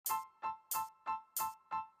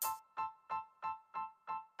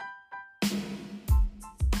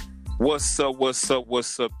What's up? What's up?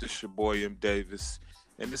 What's up? This your boy M Davis,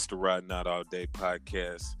 and this the Ride Not All Day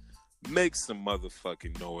podcast. Make some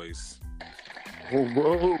motherfucking noise.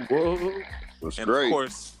 Whoa. That's And great.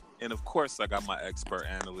 of course, I got my expert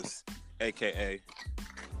analyst, aka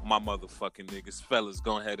my motherfucking niggas. Fellas,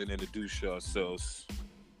 go ahead and introduce yourselves.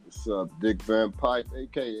 What's up, Dick Van Pipe,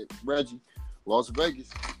 aka Reggie, Las Vegas.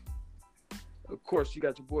 Of course, you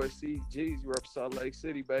got your boy CG's. You're up Salt Lake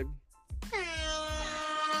City, baby.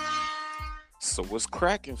 So what's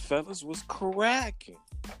cracking, fellas? What's cracking?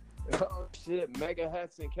 Oh shit, mega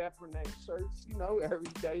hats and Kaepernick shirts. You know,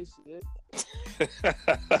 everyday shit.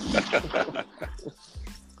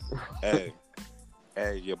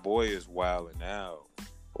 Hey, your boy is wilding out.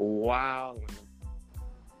 Wow.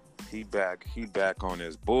 He back on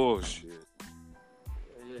his bullshit.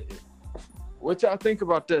 What y'all think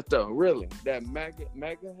about that though? Really, that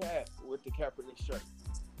mega hat with the Kaepernick shirt.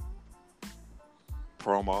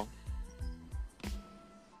 Promo.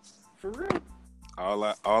 For real?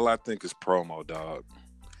 All I think is promo, dog.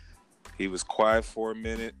 He was quiet for a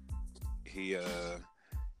minute. He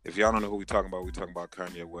if y'all don't know who we talking about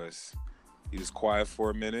Kanye West. He was quiet for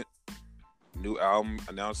a minute.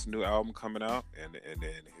 Announced a new album coming out, and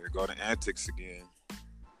then here go the antics again.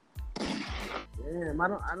 Damn, I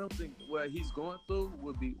don't think what he's going through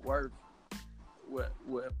would be worth what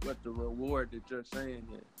the reward that you're saying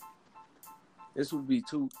is. This would be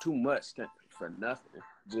too much for nothing,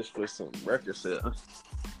 just for some record sales.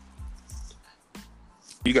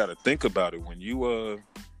 You got to think about it when you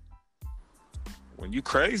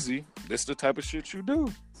crazy. This the type of shit you do.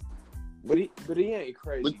 But he ain't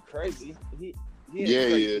crazy. Crazy. He ain't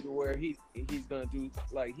crazy to where he's gonna do,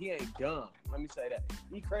 like, he ain't dumb. Let me say that.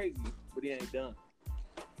 He crazy, but he ain't dumb.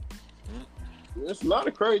 It's not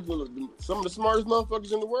a crazy one. Some of the smartest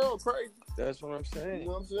motherfuckers in the world crazy. That's what I'm saying. You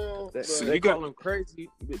know what I'm saying? They call him crazy.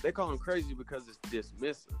 They call him crazy because it's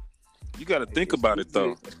dismissive. You got to think about it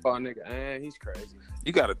though. Oh, nigga, he's crazy.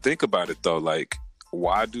 You got to think about it though. Like,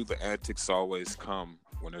 why do the antics always come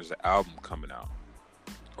when there's an album coming out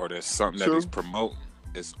or there's something that he's promoting?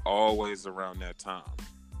 It's always around that time.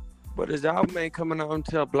 But his album ain't coming out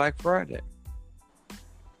until Black Friday.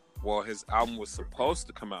 Well, his album was supposed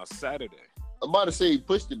to come out Saturday. I'm about to say he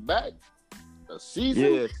pushed it back a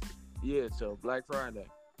season. Yeah, so Black Friday.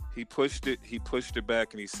 He pushed it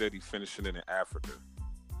back, and he said he finished it in Africa.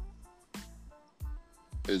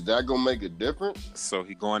 Is that gonna make a difference? So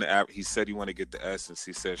he said he want to get the essence.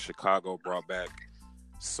 He said Chicago brought back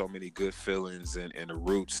so many good feelings and the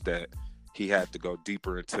roots that he had to go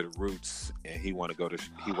deeper into the roots, and he want to go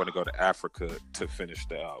to Africa to finish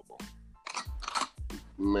the album.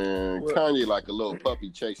 Man, Kanye like a little puppy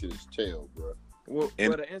chasing his tail, bro. Well,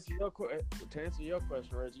 to answer your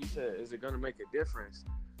question, Reggie, you said, is it going to make a difference?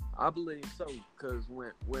 I believe so, because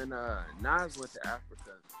when Nas went to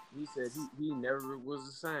Africa, he said he never was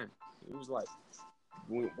the same. He was like,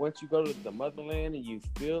 once you go to the motherland and you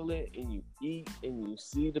feel it, and you eat, and you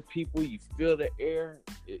see the people, you feel the air,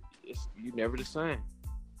 you're never the same.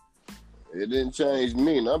 It didn't change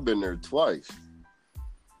me, and I've been there twice.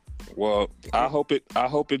 Well, I hope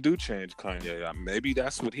it do change Kanye. Maybe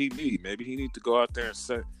that's what he need. Maybe he need to go out there and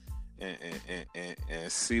set and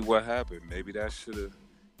see what happened. Maybe that should have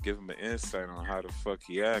given him an insight on how the fuck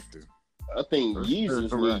he acted. I think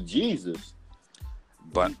Jesus need Jesus.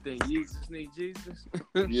 But you think Jesus need Jesus?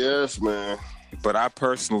 Yes, man. But I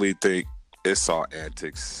personally think it's all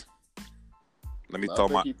antics. Let me throw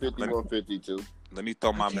my 51-52. Let me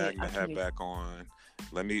throw my Magna hat back on.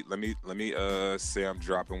 Let me say I'm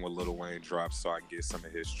dropping what Lil Wayne dropped so I can get some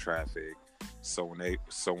of his traffic. So when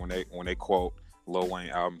they quote Lil Wayne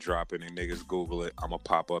album dropping and niggas Google it, I'ma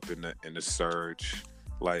pop up in the surge.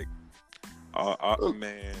 Like,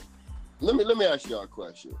 man. Let me ask y'all a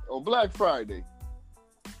question. On Black Friday,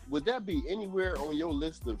 would that be anywhere on your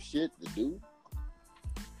list of shit to do?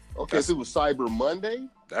 Okay, if it was Cyber Monday,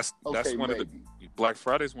 that's one of the Black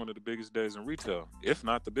Friday is one of the biggest days in retail, if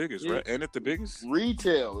not the biggest, right? Ain't it the biggest?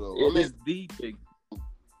 Retail though. It is the big.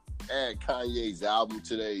 Add Kanye's album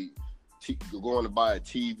today. Going to buy a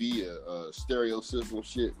TV, a stereo system,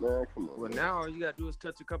 shit, man. Come on. Well, man. now all you gotta do is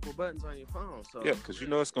touch a couple buttons on your phone. So yeah, because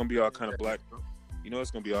it's gonna be all kind of black.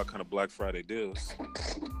 It's gonna be all kind of Black Friday deals.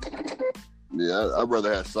 Yeah, I'd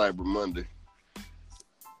rather have Cyber Monday.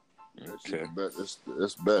 Okay,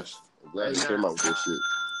 that's best. I'm glad they came out with this shit.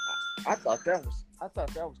 I thought that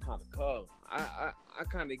was kind of cool. I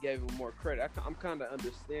kind of gave him more credit. I'm kind of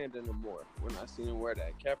understanding him more when I seen him wear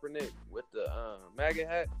that Kaepernick with the MAGA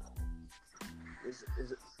hat.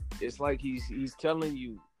 It's like he's telling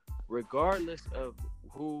you, regardless of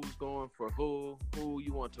who's going for who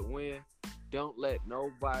you want to win, don't let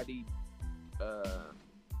nobody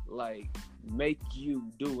like make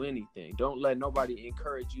you do anything. Don't let nobody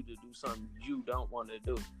encourage you to do something you don't want to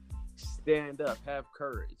do. Stand up, have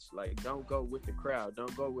courage. Like, don't go with the crowd.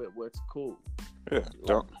 Don't go with what's cool. Yeah,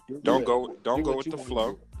 don't go with the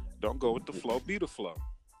flow. Don't go with the flow. Be the flow.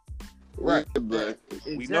 Right.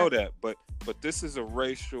 Exactly. We know that, but this is a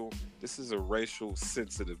racial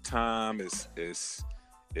sensitive time. It's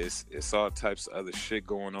all types of other shit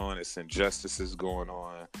going on. It's injustices going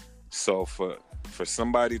on. So for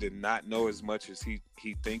somebody to not know as much as he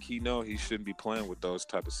think he know, he shouldn't be playing with those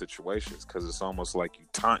type of situations, because it's almost like you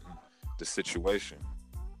taunting the situation.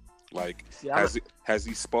 Like, has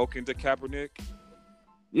he spoken to Kaepernick?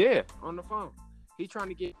 Yeah, on the phone. He trying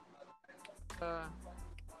to get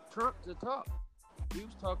Trump to talk. He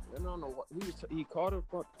was talking on he called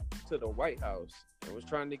up to the White House and was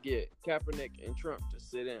trying to get Kaepernick and Trump to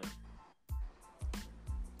sit down.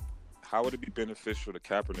 How would it be beneficial to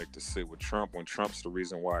Kaepernick to sit with Trump when Trump's the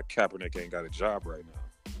reason why Kaepernick ain't got a job right now?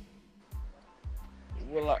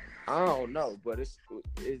 Well, I don't know, but it's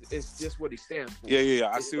just what he stands for. Yeah.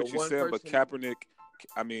 I see what you're saying, but Kaepernick,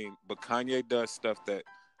 but Kanye does stuff that,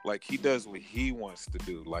 like, he does what he wants to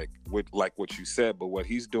do, like what you said. But what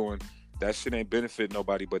he's doing, that shit ain't benefit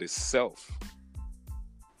nobody but himself.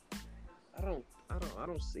 I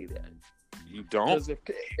don't see that. You don't?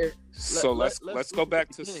 Let's go back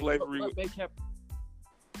to slavery.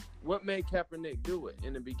 What made Kaepernick do it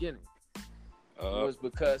in the beginning? Was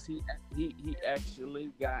because he actually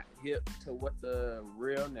got hip to what the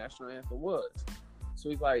real national anthem was. So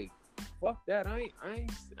he's like, fuck that, I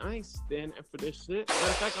ain't standing for this shit. Matter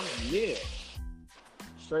of fact, I'm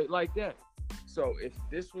straight like that. So if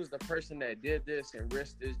this was the person that did this and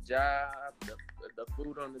risked his job, the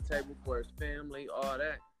food on the table for his family, all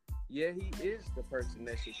that, yeah, he is the person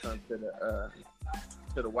that should come to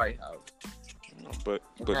the White House. But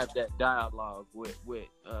have that dialogue with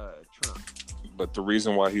Trump. But the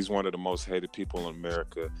reason why he's one of the most hated people in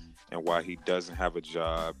America, and why he doesn't have a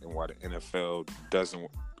job, and why the NFL doesn't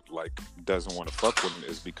want to fuck with him,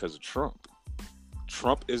 is because of Trump.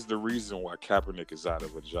 Trump is the reason why Kaepernick is out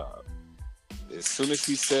of a job. As soon as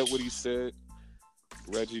he said what he said,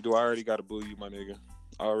 Reggie, do I already got to boo you, my nigga?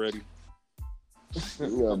 Already?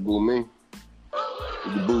 You gotta boo me.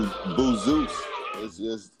 You boo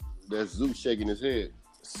Zeus. That's Zeus shaking his head.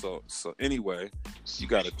 So anyway, you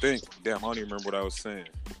got to think. Damn, I don't even remember what I was saying.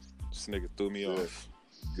 This nigga threw me off.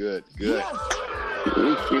 Good.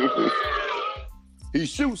 He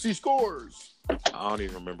shoots, he scores. I don't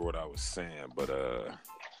even remember what I was saying, but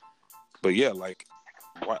yeah, like,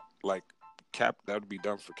 what, like, that would be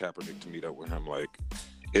dumb for Kaepernick to meet up with him. Like,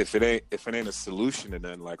 if it ain't a solution, and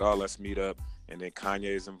then like, oh, let's meet up, and then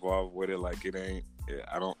Kanye's involved with it, like, it ain't.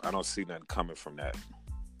 I don't see nothing coming from that.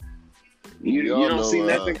 You don't see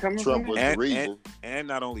nothing coming Trump from was the reason. And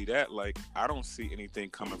not only that, like, I don't see anything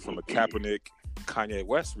coming from a Kaepernick Kanye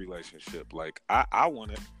West relationship. Like, I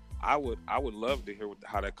would love to hear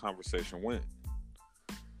how that conversation went.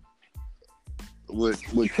 With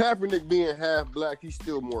Kaepernick being half black, he's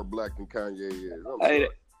still more black than Kanye is.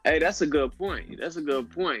 Hey, that's a good point.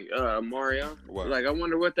 Mario. What? Like, I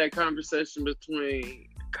wonder what that conversation between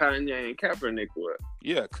Kanye and Kaepernick was.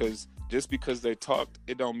 Yeah, because just because they talked,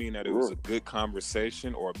 it don't mean that it was a good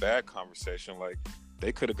conversation or a bad conversation. Like,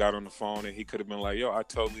 they could have got on the phone and he could have been like, yo, I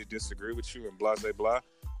totally disagree with you and blah, blah, blah.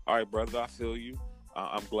 All right, brother, I feel you.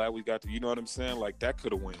 I'm glad we got to, you know what I'm saying? Like, that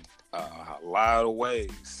could have went a lot of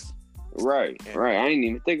ways. Right. I didn't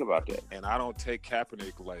even think about that. And I don't take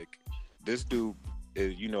Kaepernick, like, this dude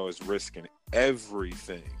is risking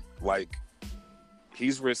everything. Like,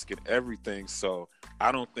 he's risking everything. So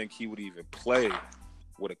I don't think he would even play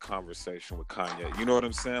with a conversation with Kanye. You know what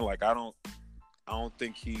I'm saying? Like, I don't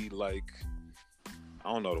think he, like,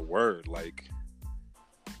 I don't know the word. Like,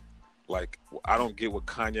 I don't get what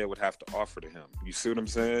Kanye would have to offer to him. You see what I'm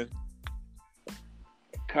saying?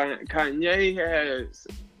 Kanye has,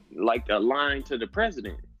 like, a line to the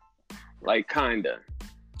president. Like, kinda.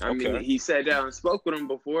 I mean, he sat down and spoke with him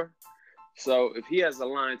before. So if he has a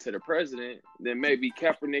line to the president, then maybe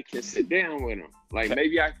Kaepernick can sit down with him. Like,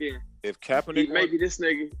 maybe I can. If Kaepernick, this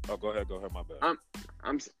nigga. Oh, go ahead, my bad.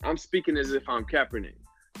 I'm speaking as if I'm Kaepernick.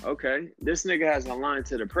 Okay, this nigga has a line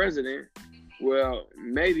to the president. Well,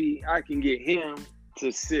 maybe I can get him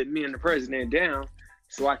to sit me and the president down,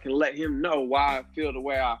 so I can let him know why I feel the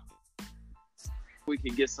way I feel. We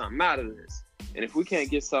can get something out of this. And if we can't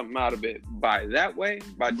get something out of it by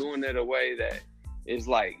doing it a way that is,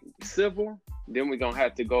 like, civil, then we're going to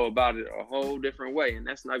have to go about it a whole different way. And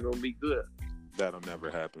that's not going to be good. That'll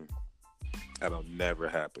never happen.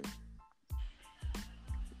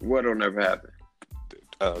 What'll never happen?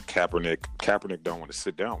 Kaepernick don't want to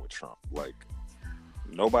sit down with Trump. Like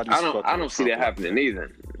nobody's. I don't see that happening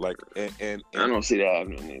either. Like and I don't see that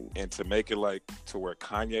happening either. And to make it like to where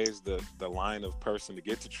Kanye is the line of person to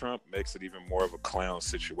get to Trump makes it even more of a clown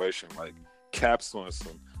situation. Like Cap's on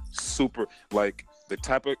some super like the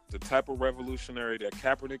type of revolutionary that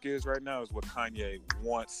Kaepernick is right now is what Kanye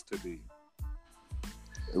wants to be.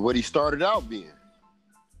 What he started out being.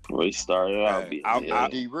 Well, he started out being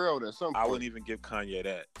derailed at some point. I wouldn't even give Kanye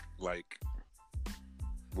that. Like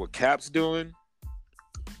what Cap's doing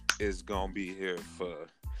is gonna be here for.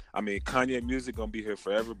 I mean, Kanye music gonna be here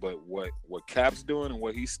forever. But what Cap's doing and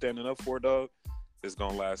what he's standing up for, dog, is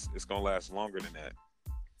gonna last. It's gonna last longer than that.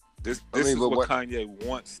 This is what Kanye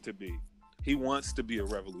wants to be. He wants to be a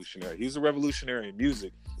revolutionary. He's a revolutionary in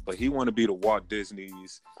music, but he want to be the Walt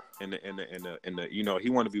Disneys and the you know, he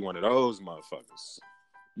want to be one of those motherfuckers.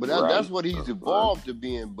 But that's what he's evolved to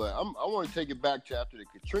being. But I want to take it back to after the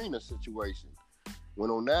Katrina situation, when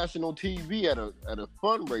on national TV at a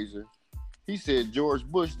fundraiser, he said George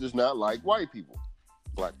Bush does not like white people,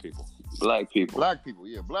 black people,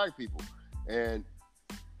 and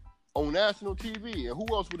on national TV. And who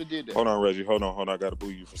else would have did that? Hold on, Reggie. Hold on. I gotta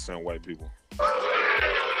boo you for saying white people.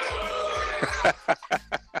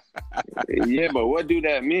 Yeah, but what do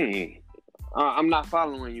that mean? I'm not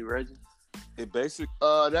following you, Reggie. It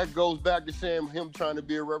that goes back to saying him trying to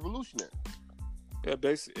be a revolutionary. Yeah,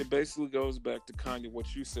 it basically goes back to Kanye,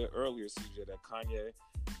 what you said earlier, CJ, that Kanye,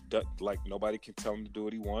 like nobody can tell him to do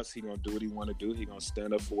what he wants. He gonna do what he want to do. He gonna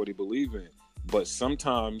stand up for what he believe in. But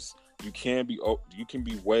sometimes you can be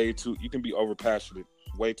way too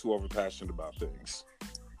overpassionate about things.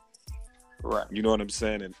 Right. You know what I'm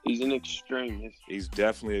saying? And he's an extremist. He's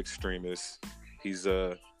definitely an extremist. He's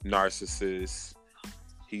a narcissist.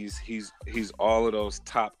 He's all of those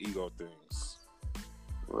top ego things.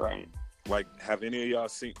 Right. Like, have any of y'all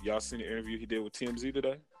seen the interview he did with TMZ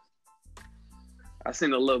today? I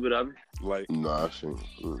seen a little bit of it. Like, no, I seen.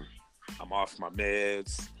 I'm off my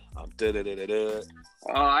meds. I'm da-da-da-da-da.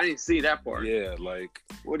 Oh, I didn't see that part. Yeah, like,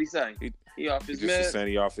 what'd he say? He off his meds? Just saying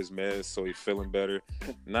he off his meds, so he feeling better.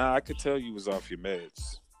 Nah, I could tell you was off your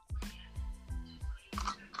meds.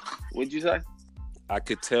 What'd you say? I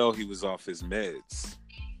could tell he was off his meds.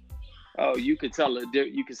 Oh, you could tell it.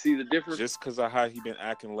 You could see the difference? Just because of how he been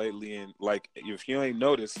acting lately. And, like, if you ain't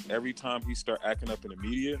noticed, every time he start acting up in the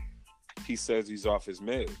media, he says he's off his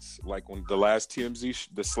meds. Like, when the last TMZ,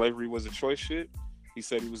 the slavery was a choice shit, he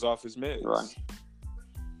said he was off his meds. Right.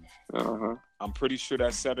 Uh-huh. I'm pretty sure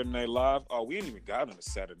that Saturday Night Live. Oh, we ain't even got on the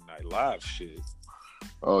Saturday Night Live shit.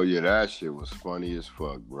 Oh yeah, that shit was funny as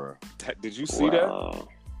fuck, bro. Did you see that?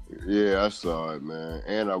 Yeah, I saw it, man.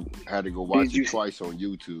 And I had to go watch it twice on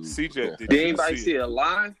YouTube. CJ, did anybody see it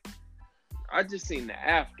live? I just seen the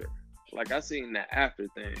after. Like, I seen the after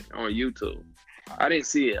thing on YouTube. I didn't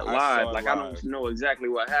see it live. Like, I don't know exactly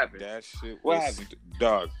what happened. That shit what happened?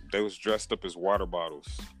 Dog, they was dressed up as water bottles.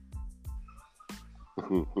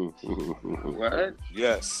 What?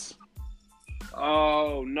 Yes.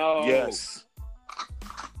 Oh, no. Yes.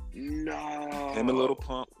 No. Him and Lil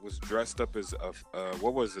Pump was dressed up as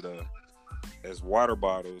what was it? As water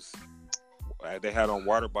bottles. They had on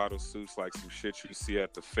water bottle suits, like some shit you see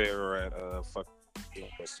at the fair or at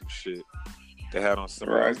some shit. They had on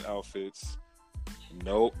somebody's outfits.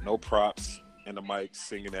 No props, and the mic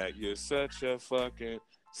singing that "You're such a fucking,"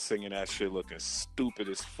 singing that shit, looking stupid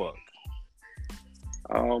as fuck.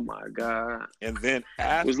 Oh my god! And then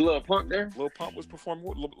after, was Lil Pump there? Lil Pump was performing.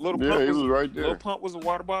 He was right there. Lil Pump was a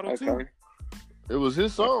water bottle too. It was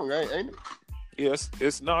his song, ain't it? Yes,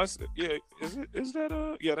 Is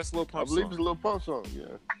that yeah, that's Lil Pump. I believe it's a Lil Pump song.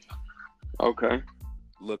 Yeah. Okay.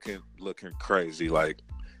 Looking crazy, like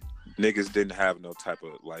niggas didn't have no type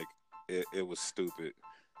of like. It was stupid.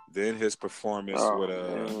 Then his performance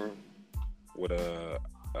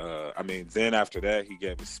then after that he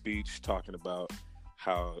gave a speech talking about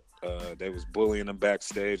how they was bullying him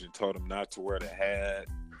backstage and told him not to wear the hat,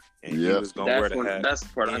 and he was gonna wear the hat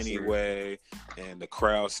anyway, and the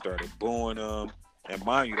crowd started booing him. And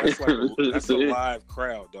mind you, that's a live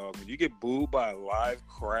crowd, dog. When you get booed by a live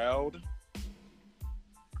crowd,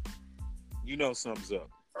 you know something's up.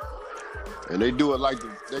 And they do it like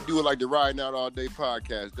the Riding Out All Day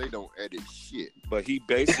podcast. They don't edit shit. But he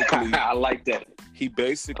basically, I like that. He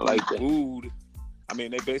basically booed. I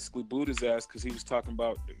mean, they basically booed his ass because he was talking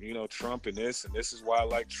about, you know, Trump and this is why I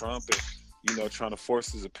like Trump, and, you know, trying to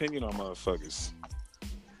force his opinion on motherfuckers.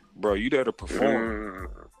 Bro, you there to perform.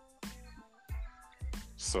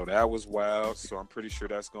 So that was wild. So I'm pretty sure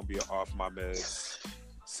that's gonna be an off my meds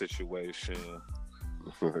situation.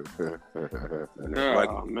 No,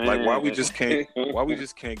 like why we just can't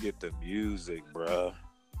get the music, bruh?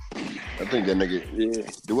 I think that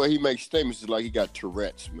nigga, the way he makes statements is like he got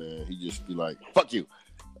Tourette's, man. He just be like, "Fuck you."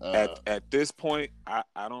 At this point, I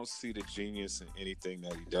don't see the genius in anything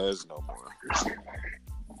that he does no more.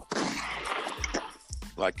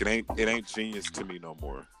 Like it ain't genius to me no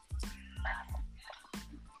more.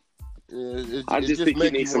 I just think he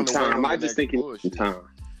needs some time. I just think he needs some time.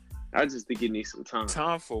 I just think he needs some time.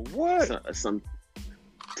 Time for what? Some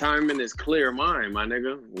time in his clear mind, my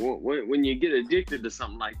nigga. When you get addicted to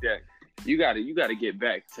something like that, you gotta get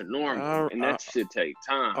back to normal, and that shit take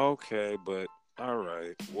time. Okay, but all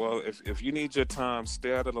right. Well, if you need your time,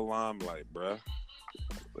 stay out of the limelight, bruh.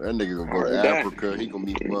 That nigga gonna go to Africa. He gonna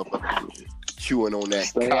meet motherfuckers chewing on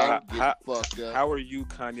that cock. Get fucked up. How are you,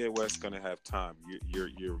 Kanye West, gonna have time?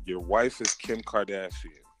 Your wife is Kim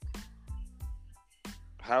Kardashian.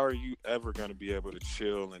 How are you ever gonna be able to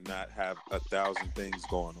chill and not have 1,000 things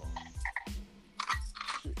going on?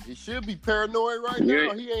 He should be paranoid right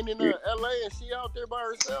now. He ain't in LA and she out there by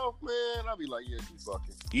herself, man. I'll be like, yeah, she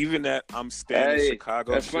fucking. Even that I'm staying in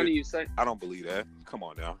Chicago. That's shit, funny you say. I don't believe that. Come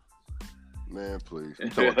on now. Man, please. You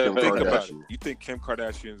talking about Kim Think about it. Kardashian? You think Kim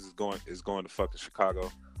Kardashian is going to fucking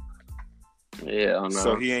Chicago? Yeah, I know.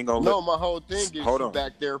 So he ain't gonna. No, my whole thing is she's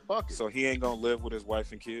back there fucking. So he ain't gonna live with his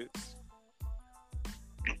wife and kids.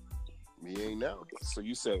 He ain't now. So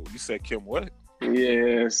you said Kim what?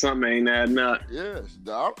 Yeah, something ain't adding up. Yes,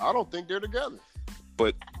 I don't think they're together.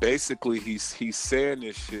 But basically, he's saying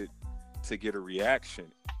this shit to get a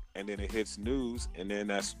reaction, and then it hits news, and then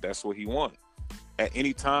that's what he wants. At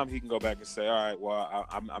any time, he can go back and say, "All right, well,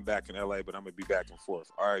 I'm back in LA, but I'm gonna be back and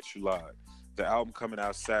forth." All right, you lied. The album coming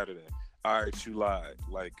out Saturday. All right, you lied.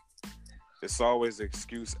 Like, it's always an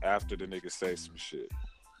excuse after the nigga say some shit.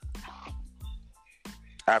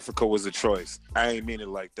 Africa was a choice. I ain't mean it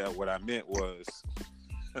like that. What I meant was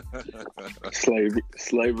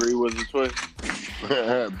slavery was a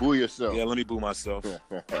choice. Boo yourself. Yeah, let me boo myself.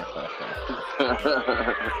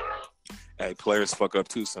 Hey, players fuck up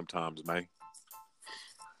too sometimes, man.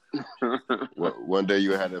 One day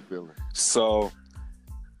you had that feeling. So,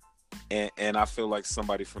 and I feel like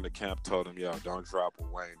somebody from the camp told him, "Yo, don't drop a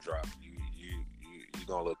Wayne drop. You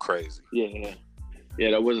gonna look crazy."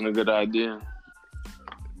 Yeah, that wasn't a good idea.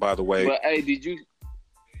 By the way, but hey, did you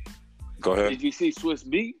go ahead? Did you see Swiss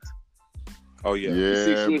Beats? Oh yeah, you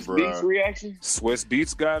see Swiss Beats reaction? Swiss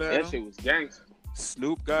Beats got at him. That shit was gangster.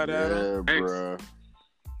 Snoop got at him. Yeah, bro.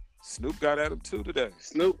 Snoop got at him too today.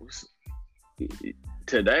 Snoop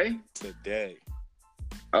today? Today.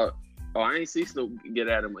 Oh, I ain't see Snoop get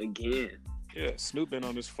at him again. Yeah, Snoop been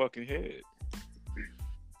on his fucking head.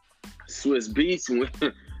 Swiss Beats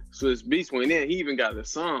went in. He even got a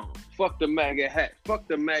song. Fuck the MAGA hat. Fuck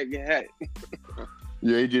the MAGA hat.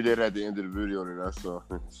 Yeah, he did that at the end of the video that I saw.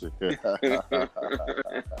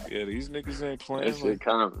 Yeah, these niggas ain't playing. That shit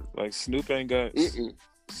kind of like Snoop ain't got Snoop.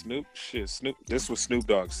 Snoop. This is what Snoop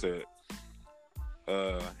Dogg said.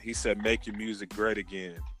 He said, "Make your music great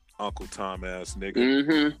again, Uncle Tom ass nigga."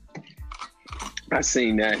 Mm-hmm. I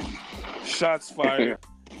seen that. Shots fired.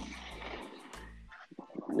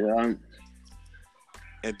 Yeah.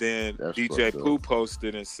 And then That's DJ Pooh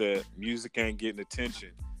posted and said, "Music ain't getting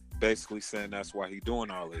attention." Basically saying that's why he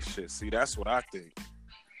doing all this shit. See, that's what I think.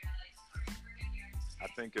 I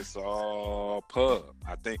think it's all pub.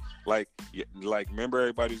 I think like remember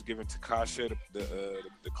everybody's giving Tekashi the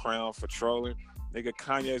crown for trolling. Nigga,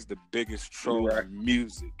 Kanye's the biggest troll in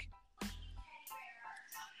music.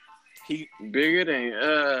 He bigger than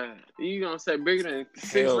you gonna say bigger than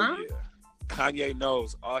 6ix9ine? Yeah. Kanye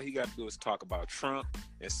knows all he got to do is talk about Trump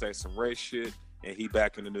and say some race shit, and he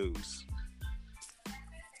back in the news.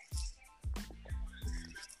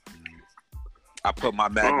 I put my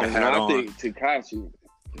Magna hat on. I think Tekashi.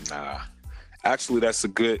 Nah, actually, that's a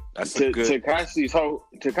good. Tekashi's whole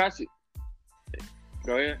Tekashi.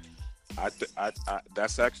 Go ahead.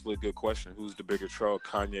 That's actually a good question. Who's the bigger troll,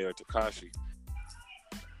 Kanye or Tekashi?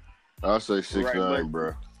 I'll say 6ix9ine,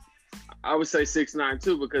 bro. I would say 6ix9ine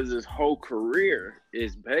too, because his whole career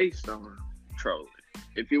is based on trolling.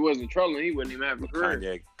 If he wasn't trolling, he wouldn't even have a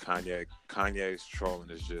career. Kanye's trolling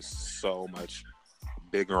is just so much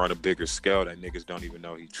bigger on a bigger scale that niggas don't even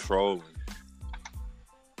know he trolling.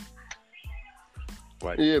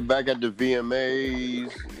 Like, yeah, back at the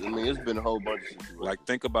VMAs. I mean, it's been a whole bunch of situations. Like,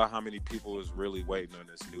 think about how many people is really waiting on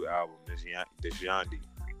this new album, this Yandhi.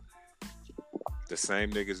 The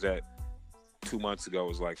same niggas that 2 months ago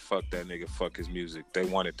was like, fuck that nigga, fuck his music. They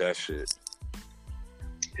wanted that shit.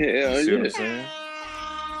 Hell you see yeah. what I'm saying?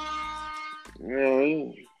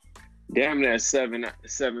 Yeah. Damn that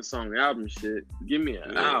seven song album shit. Give me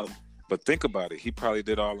an album. But think about it. He probably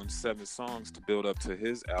did all them 7 songs to build up to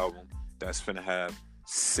his album that's finna have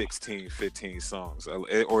 16, 15 songs.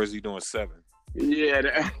 Or is he doing 7?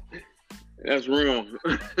 Yeah, that's wrong.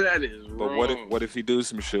 That is wrong. But what if he do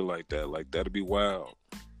some shit like that? Like, that'd be wild.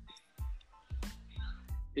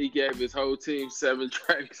 He gave his whole team 7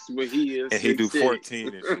 tracks when he is And he do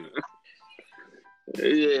 14 and shit.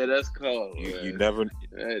 Yeah, that's cold. You never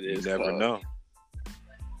know.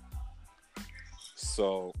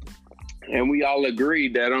 So, and we all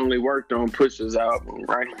agreed that only worked on Pusha's album,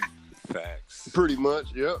 right? Facts. Pretty much,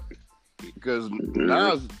 yep. Because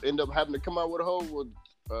Nas ended up having to come out with a whole.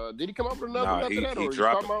 Did he come out with another one after that?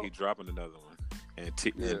 He dropping another one.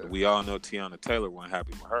 And we all know Tiana Taylor wasn't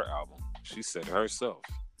happy with her album. She said it herself.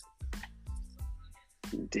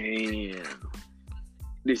 Damn.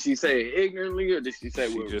 Did she say it ignorantly, or did she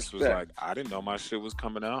say she just was like, I didn't know my shit was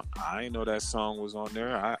coming out. I didn't know that song was on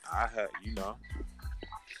there. I had,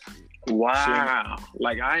 Wow.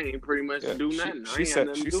 Like, I ain't pretty much do nothing. She said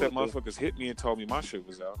motherfuckers hit me and told me my shit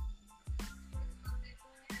was out.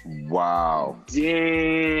 Wow.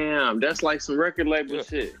 Damn. That's like some record label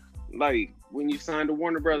shit. Like, when you signed to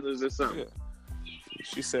Warner Brothers or something. Yeah.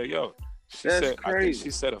 She said, yo. That's crazy. I think she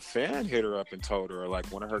said a fan hit her up and told her, or like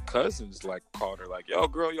one of her cousins like called her like, yo,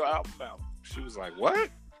 girl, your album out. She was like, what?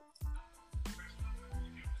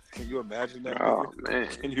 Can you imagine that? Oh, man.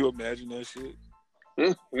 Can you imagine that shit?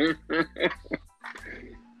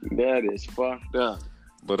 That is fucked up.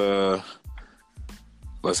 But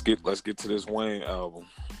let's get to this Wayne album.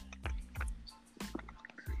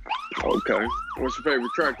 Okay. What's your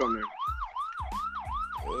favorite track on there?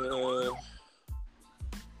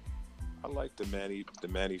 I like the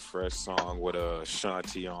Manny Fresh song with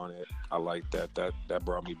Shanti on it. I like that. That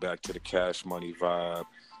brought me back to the Cash Money vibe.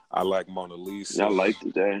 I like Mona Lisa. I like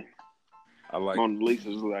that. I like Mona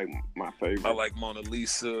Lisa's like my favorite. I like Mona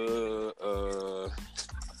Lisa.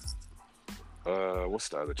 What's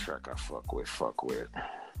the other track I fuck with?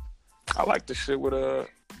 I like the shit with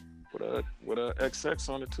XX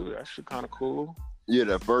on it too. That shit kind of cool. Yeah,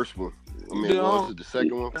 that first one. I mean, was it the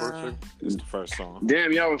second one first? It's the first song.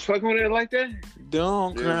 Damn, y'all was fucking with it like that?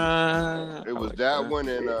 Don't cry. It was like that one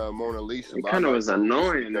and Mona Lisa. It kind of was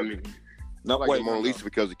annoying. I mean, not like Mona Lisa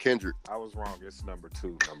because of Kendrick. I was wrong. It's number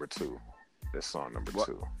two. This song number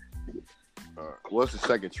 2. What's the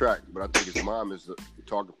second track? But I think his mom is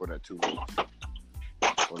talking for that 2 minutes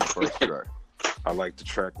on the first track. I like the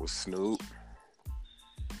track with Snoop.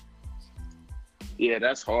 Yeah,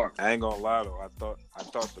 that's hard. I ain't gonna lie though. I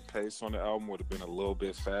thought the pace on the album would have been a little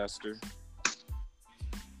bit faster.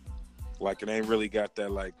 Like, it ain't really got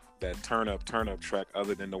that turn up track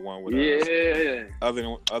other than the one with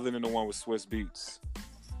other than the one with Swiss Beats.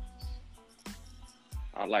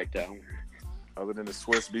 I like that one. Other than the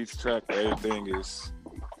Swiss Beats track, everything is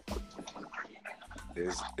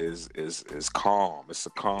calm. It's a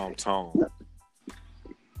calm tone.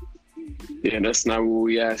 Yeah, that's not what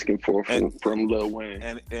we asking for from Lil Wayne.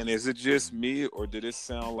 And is it just me, or did it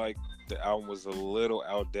sound like the album was a little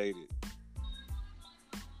outdated?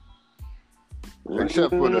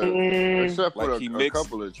 Except for a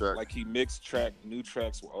couple of tracks. Like, he mixed new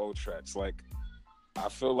tracks with old tracks. Like, I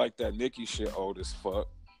feel like that Nicki shit old as fuck.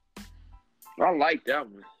 I like that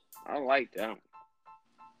one.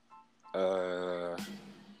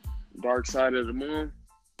 Dark Side of the Moon.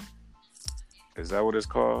 Is that what it's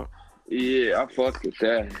called? Yeah, I fuck with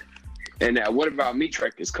that. And that What About Me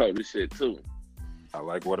track is cold as shit too. I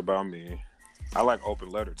like What About Me. I like Open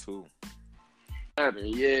Letter too.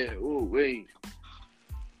 Yeah, ooh wait.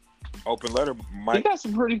 Open Letter might. He got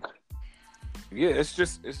some pretty. Yeah,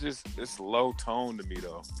 it's low tone to me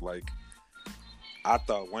though. Like, I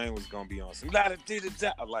thought Wayne was gonna be on some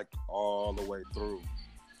like all the way through.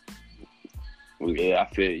 Yeah,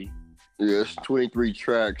 I feel you. Yeah, it's 23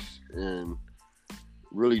 tracks and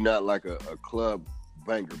really not like a club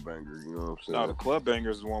banger, you know what I'm saying? No, the club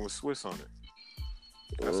banger is the one with Swiss on it.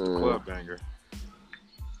 That's the club banger.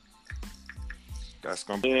 That's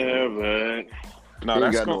gonna be but no, he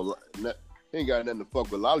that's ain't got nothing to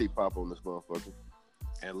fuck with Lollipop on this motherfucker.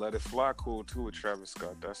 And Let It Fly cool too with Travis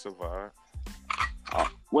Scott. That's a vibe.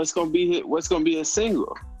 What's gonna be a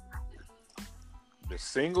single? The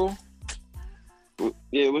single?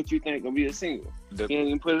 Yeah, what you think gonna be a single? He ain't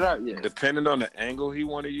even put it out yet. Depending on the angle he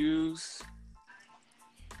want to use,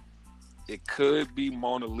 it could be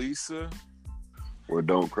Mona Lisa. Or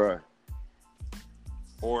Don't Cry.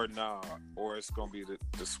 Or or it's gonna be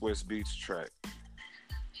the Swiss Beats track.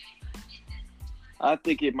 I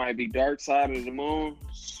think it might be Dark Side of the Moon,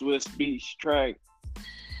 Swiss Beats track,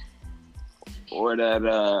 or that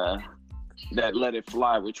that Let It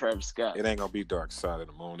Fly with Travis Scott. It ain't gonna be Dark Side of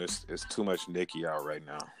the Moon. It's too much Nicki out right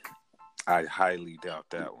now. I highly doubt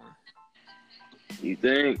that one. You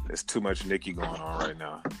think? There's too much Nicki going on right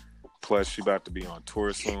now. Plus, she about to be on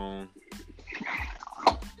tour soon,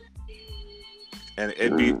 and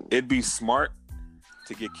it'd be smart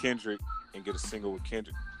to get Kendrick and get a single with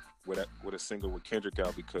Kendrick with a single with Kendrick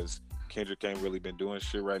out, because Kendrick ain't really been doing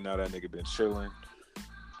shit right now. That nigga been chilling.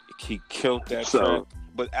 He killed that track,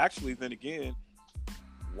 but actually, then again,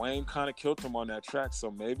 Wayne kind of killed him on that track,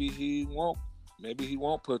 so maybe he won't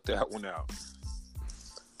put that one out.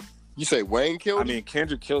 You say Wayne killed? I mean,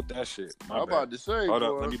 Kendrick killed that shit. I'm about to say. Hold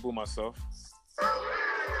up, let me boo myself.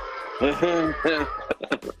 Hey.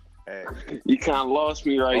 You kind of lost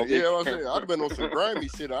me right there. Yeah, I was saying, I'd have been on some grimy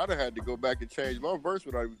shit. I'd have had to go back and change my verse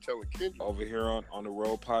without even telling Kendrick. Over here on the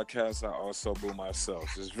Road podcast, I also boo myself.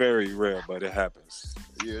 It's very rare, but it happens.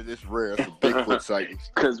 Yeah, it's rare. It's a Bigfoot sighting.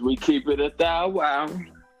 Because we keep it at that. Wow.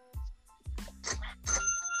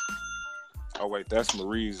 Oh wait, that's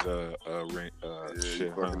Marie's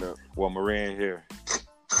shit. Huh? Well, Marie ain't here.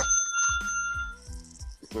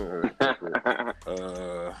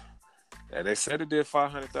 Yeah, they said it did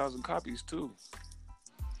 500,000 copies too.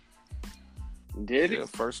 Did it? Yeah,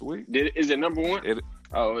 first week. Is it number one?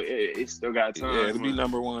 It still got time. Yeah, it'll be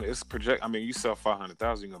number one. It's project. I mean, you sell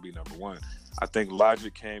 500,000, you're gonna be number one. I think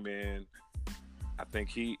Logic came in. I think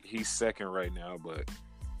he's second right now, but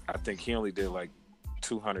I think he only did like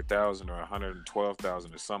 200,000 or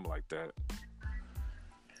 112,000 or something like that.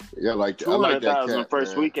 Yeah, like 200,000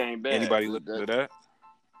 first week ain't bad. Anybody listen to that?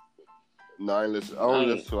 No, I only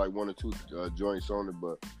listen to like one or two joints on it,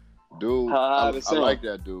 but dude, I like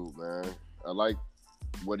that dude, man. I like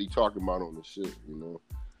what he talking about on the shit, you know.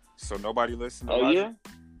 So nobody listened to Logic? Yeah?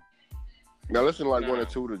 Now listen to like one or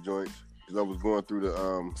two of the joints, because I was going through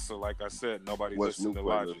the So like I said, nobody listened to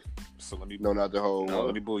Logic. So let me not the whole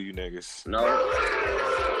let me boo you niggas. No.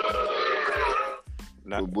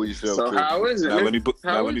 Boo yourself so too. How is it? Now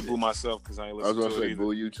let me boo myself, because I ain't listened to it. I was gonna say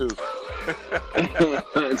boo you too.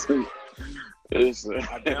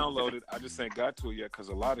 I downloaded. I just ain't got to it yet because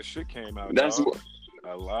a lot of shit came out.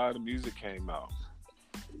 A lot of music came out.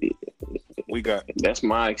 That's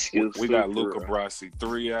my excuse. We got Luca Brasi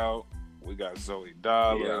 3 out. We got Zoe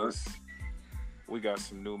Dollars. Yeah. We got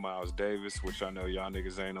some new Miles Davis, which I know y'all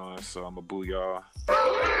niggas ain't on, so I'ma boo y'all.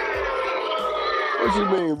 What you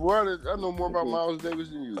mean, boy? I know more about Miles Davis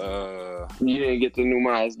than you. You didn't get the new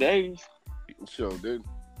Miles Davis? Sure did.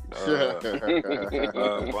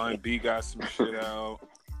 Bun B got some shit out.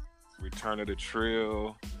 Return of the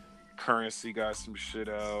Trill. Currency got some shit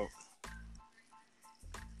out.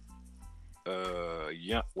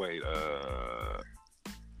 Young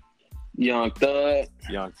Thug.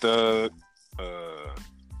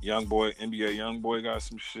 Young Boy, NBA Young Boy got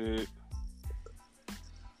some shit.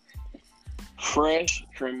 Fresh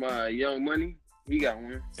from Young Money. He got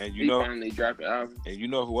one. And he finally dropped the album. And you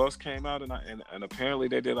know who else came out? And apparently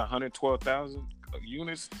they did 112,000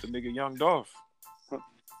 units. The nigga Young Dolph.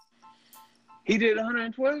 He did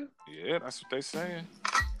 112? Yeah, that's what they saying.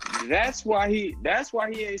 That's why he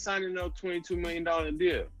ain't signing no $22 million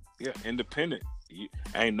deal. Yeah, independent.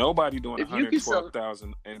 Ain't nobody doing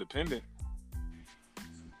 112,000 independent.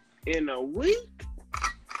 In a week?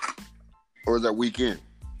 Or is that weekend?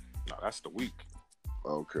 No, that's the week.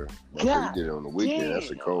 Okay. He did it on the weekend. Damn. That's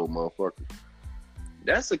a cold motherfucker.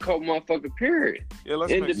 That's a cold motherfucker, period. Yeah,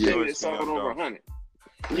 let's independent sold over 100.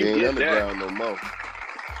 You ain't underground no more.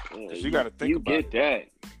 Yeah, you got to think about it. You get that.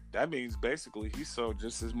 That means basically he sold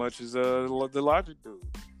just as much as the Logic dude.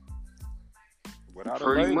 Without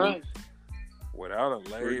Pretty a label. Much. Without a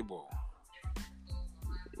label.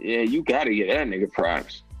 Yeah, you got to get that nigga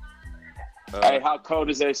props. Hey, how cold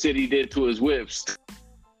is that shit he did to his whips?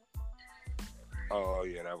 Oh,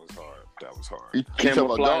 yeah, that was hard. He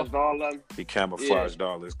camouflaged all of them? He camouflaged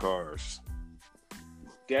all his cars.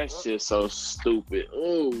 That shit so stupid.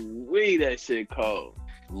 Ooh, that shit cold.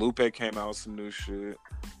 Lupe came out with some new shit.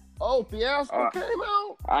 Oh, Fiasco came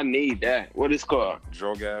out? I need that. What is it called?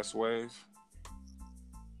 Drogas Wave.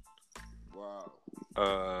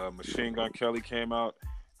 Wow. Machine Gun Kelly came out.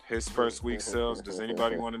 His first week sales. Does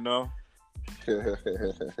anybody want to know?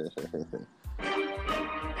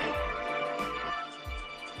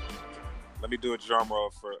 Let me do a drum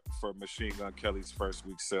roll for Machine Gun Kelly's first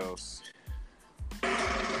week sales.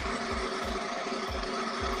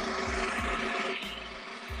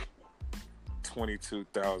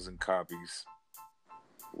 22,000 copies.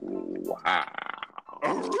 Wow.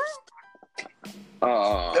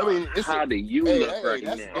 I mean, how do you look right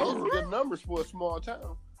now? Those are good numbers for a small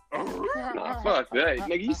town. Nah, fuck that.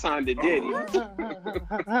 Nigga, you signed to Diddy. You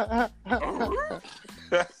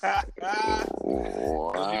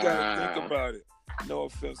gotta think about it. No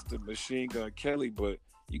offense to Machine Gun Kelly, but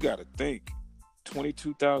you gotta think.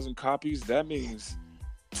 22,000 copies. That means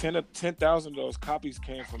 10,000 of those copies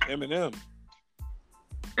came from Eminem.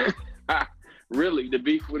 Really, the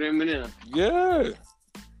beef with Eminem? Yeah.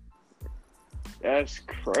 That's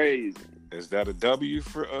crazy. Is that a W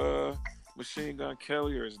for Machine Gun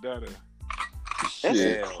Kelly, or is that a? That's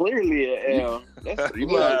Shit. clearly an L. That's We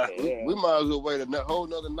clearly we might as well wait a whole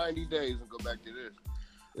another 90 days and go back to this.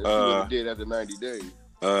 And see what it did after 90 days.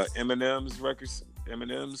 Eminem's records.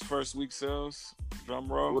 Eminem's first week sales. Drum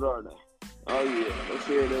roll. What are they? Oh yeah, let's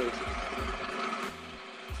hear this.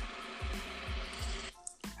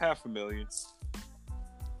 500,000.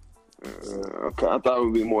 Okay, I thought it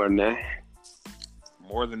would be more than that.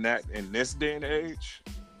 More than that in this day and age.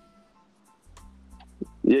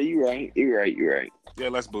 Yeah, you're right. Yeah,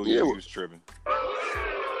 let's boo. Yeah. Yeah, he was tripping.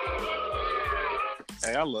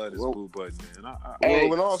 Hey, I love this boo button, man. Hey, Well,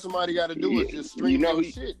 when all somebody got to do is just stream their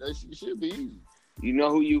shit, that should be easy. You know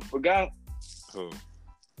who you forgot? Who?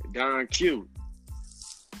 Don Q.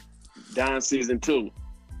 Don season 2.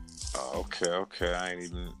 Oh, okay. I ain't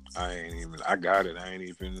even. I got it. I ain't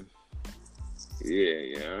even.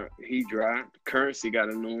 Yeah. He dropped. Currency got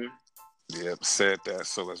a new one. Yep, said that.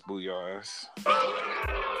 So let's boo your ass.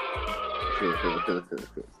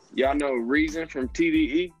 Y'all know Reason from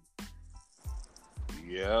TDE?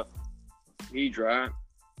 Yep. He dropped.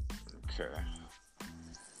 Okay.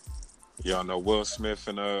 Y'all know Will Smith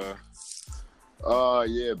and Yeah,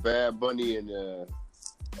 Bad Bunny and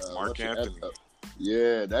Mark Anthony.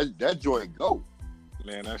 Yeah, that joint go.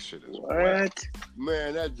 Man, that shit is What? whack.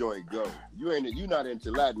 Man, that joint go. You not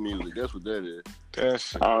into Latin music. That's what that is. That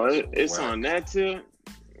shit Oh, is it's whack. on that too?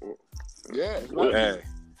 Yeah. It's Latin music.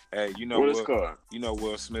 Hey, you know What it's called? You know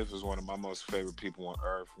Will Smith is one of my most favorite people on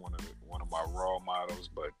earth, one of my role models,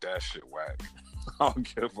 but that shit whack. I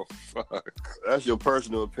don't give a fuck. That's your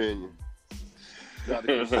personal opinion. Gotta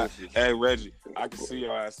confess it. Hey Reggie, I can see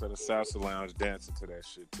your ass at a salsa lounge dancing to that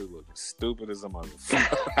shit too, looking stupid as a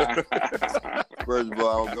motherfucker. First of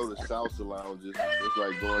all, I don't go to salsa lounges. It's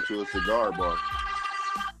like going to a cigar bar.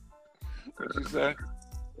 What you say?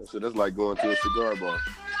 So that's like going to a cigar bar.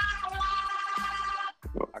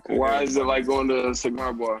 Why is it like going to a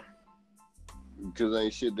cigar bar? Because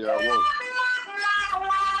ain't shit there I want.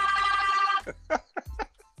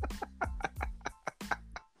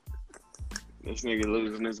 This nigga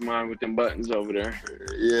losing his mind with them buttons over there.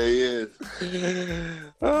 Yeah, he is.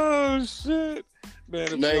 Oh shit,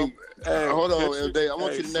 man! if Name. you don't- hey, Hold on, picture- MJ. I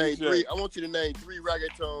want hey, you to name CJ, three. I want you to name 3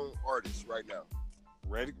 reggaeton artists right now.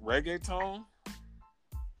 reggaeton,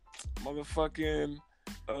 motherfucking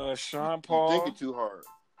Sean You Paul. thinking too hard.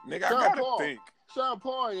 Nigga, Sean I gotta Paul. think. Sean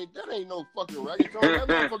Paul, that ain't no fucking reggaeton.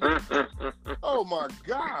 That motherfucker. Oh my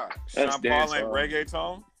god. That's Sean Paul ain't dancehall.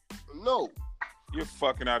 reggaeton. No, You're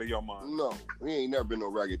fucking out of your mind. no. He ain't never been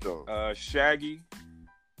no reggaeton. Shaggy.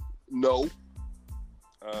 No.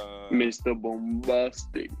 Mr.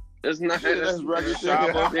 Bombastic. That's not Shit, that's reggae.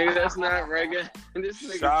 Shabba. Nigga, that's not reggae. This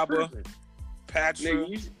nigga Shabba. tripping. Patra.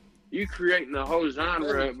 Nigga, you creating a whole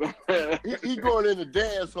genre. He going in the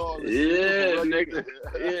dance hall. and Yeah, shit. nigga.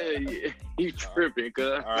 Yeah. You tripping, cuz.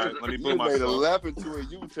 All right, let me You put made a myself. left into a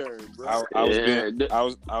U-turn, bro.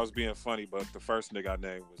 I was being funny, but the first nigga I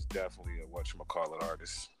named was definitely a whatchamacallit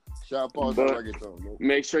artist. Sean Paul's But- not reggaeton. Nope.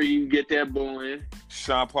 Make sure you get that boo in.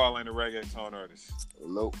 Sean Paul ain't a reggaeton artist.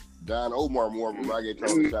 Nope. Don Omar more of a reggaeton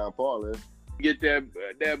than Sean Paul is. Get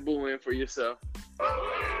that boo in for yourself.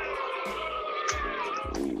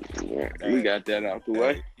 We got that out the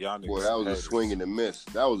way. Hey, y'all niggas. Boy, that was a haters. swing and a miss.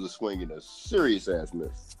 That was a swing and a serious ass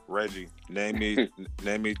miss. Reggie, name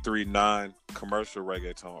me 3 non-commercial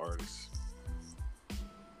reggaeton artists.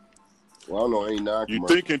 Well, I don't know any You non-commercial,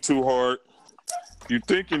 thinking too hard. You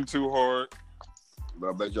thinking too hard. but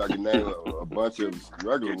I bet you I can name a bunch of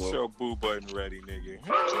regular Get ones. your boo button ready, nigga.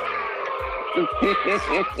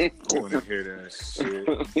 I want to hear that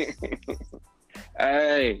shit.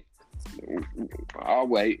 Hey, I'll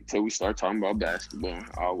wait till we start talking about basketball.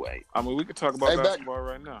 I'll wait. I mean, we could talk about Hey, basketball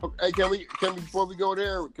right now. Hey, can we before we go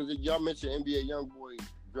there? Because y'all mentioned NBA YoungBoy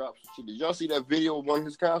dropped some shit. Did y'all see that video of one of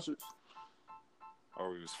his concerts?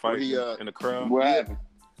 Or he was fighting He, in the crowd. What Yeah. happened?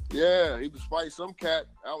 Yeah, he was fighting some cat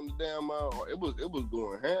out in the damn. It was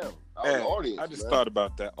going ham out in Hey, the audience. I just man. thought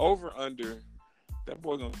about that. Over under, that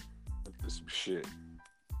boy gonna do some shit.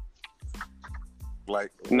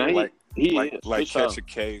 Like, No, he is, for catch sure. a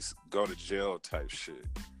case, go to jail type shit.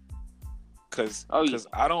 Cause Oh, yeah.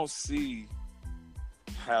 I don't see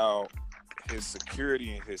how his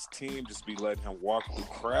security and his team just be letting him walk through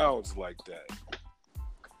crowds like that.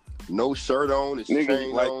 No shirt on, his chain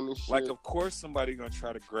on and shit. Like, of course somebody gonna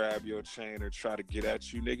try to grab your chain or try to get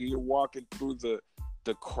at you, nigga. You're walking through the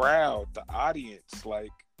crowd, the audience.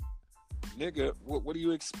 Like, nigga, what do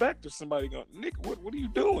you expect if somebody gonna... Nigga, what are you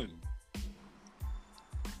doing?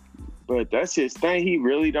 But that's his thing. He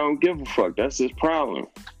really don't give a fuck. That's his problem.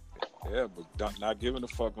 Yeah, but not giving a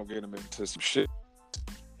fuck gonna get him into some shit.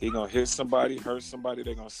 He gonna hit somebody, hurt somebody,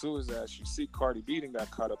 they gonna sue his ass. You see Cardi B done got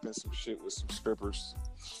caught up in some shit with some strippers.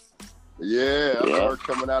 Yeah, I saw her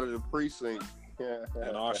coming out of the precinct.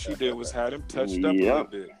 And all she did was had him touched up a little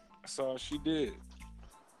bit. That's all she did.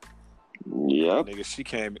 Yep. Nigga, she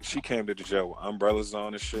came to the jail with umbrellas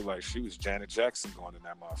on and shit like she was Janet Jackson going in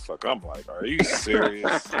that motherfucker. I'm like, are you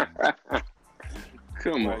serious?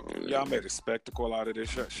 Come like, on. Y'all made a spectacle out of this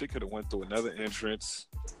shit. She could have went through another entrance.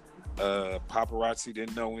 Paparazzi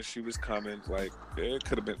didn't know when she was coming. Like, it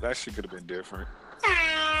could have been, that shit could have been different.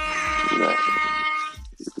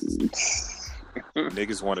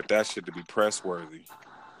 Niggas wanted that shit to be press worthy.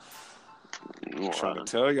 I'm trying to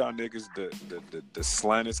tell y'all niggas the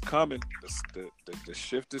slant is coming. The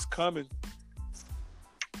shift is coming.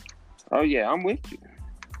 Oh yeah, I'm with you.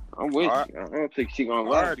 I'm with you. I don't think she gonna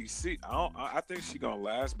last. I already see. I think she gonna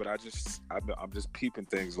last, but I'm just peeping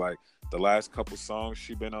things like the last couple songs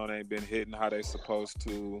she been on ain't been hitting how they supposed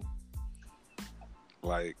to.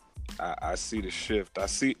 Like, I see the shift. I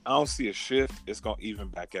don't see a shift. It's gonna even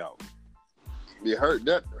back out. Yeah,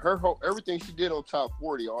 her whole everything she did on Top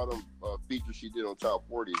 40, all them features she did on Top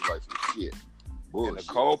 40 is like some shit. Bullshit. And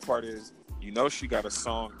the cold part is, you know, she got a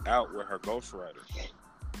song out with her ghostwriter.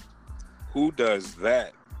 Who does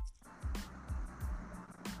that?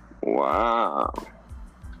 Wow.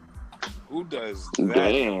 Who does that?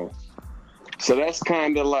 Damn. So that's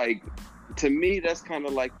kind of like, to me, that's kind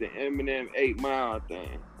of like the Eminem 8 Mile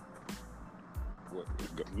thing. What?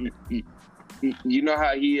 You know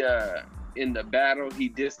how he in the battle he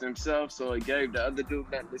dissed himself, so he gave the other dude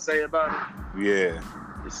nothing to say about it? Yeah.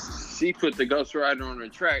 She put the ghostwriter on the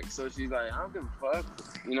track, so she's like, I don't give a fuck.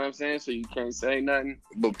 You know what I'm saying? So you can't say nothing.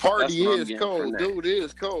 But Party is cold. Dude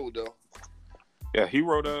is cold though. Yeah, he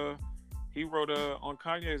wrote on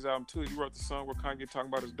Kanye's album too. He wrote the song where Kanye talking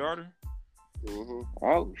about his daughter. Mm-hmm.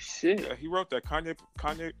 Oh shit! Yeah, he wrote that. Kanye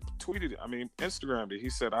tweeted it. I mean, Instagrammed it. He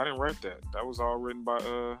said, "I didn't write that. That was all written by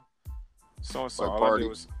so and so.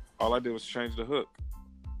 All I did was change the hook."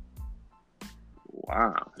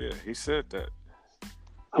 Wow. Yeah, he said that.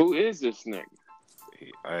 Who is this nigga?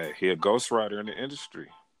 He a ghostwriter in the industry.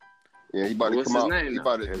 Yeah, he about to come out. His name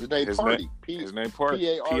Party. His name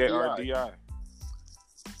Party. P-A-R-D-I.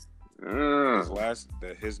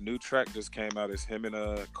 His new track just came out. It's him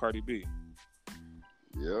and Cardi B.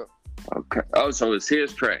 Yep. Okay. Oh, so it's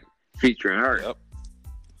his track featuring her. Yep.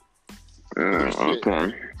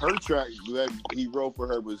 Okay. Her track that he wrote for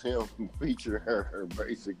her was him featuring her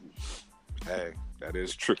basically. Hey, that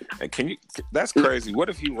is true. And that's crazy. What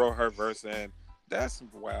if he wrote her verse and that's some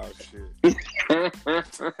wild shit.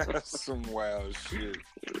 That's some wild shit.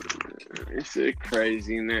 This shit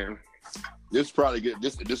crazy now. This is probably good.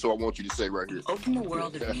 This is what I want you to say right here. Open the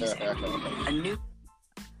world of music. A new.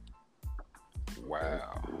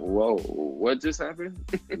 Wow. Whoa. What just happened?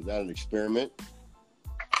 Is that an experiment?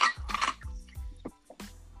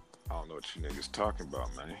 I don't know what you niggas talking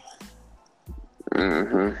about, man.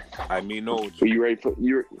 Mm-hmm. I mean, no. You ready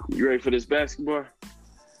for this basketball?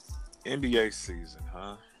 NBA season,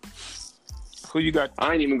 huh? Who you got?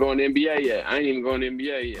 I ain't even going to NBA yet.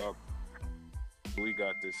 Who we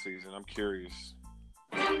got this season? I'm curious.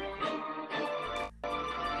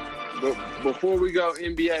 But before we go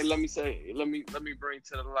NBA, let me bring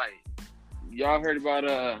to the light. Y'all heard about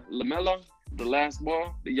LaMelo, the last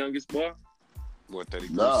ball, the youngest ball? What, that he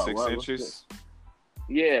grew 6 inches?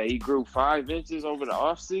 Yeah, he grew 5 inches over the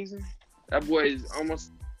off season. That boy is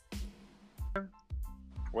almost.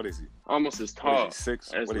 What is he? Almost as tall. What is he,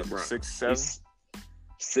 6? As What is LeBron. he, 6'7"?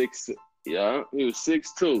 6. Yeah, he was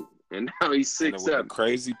 6'2", and now he's 6'7".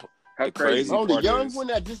 Crazy. How crazy? Oh, the young one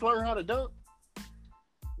that just learned how to dunk.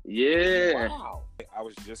 Yeah. Wow. I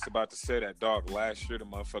was just about to say that, dog. Last year, the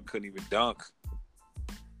motherfucker couldn't even dunk.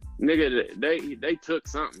 Nigga, they took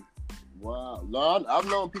something. Wow. No, I've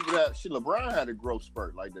known people that LeBron had a growth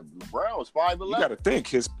spurt. Like LeBron was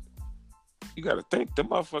 5'11". You gotta think them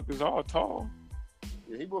motherfuckers all tall.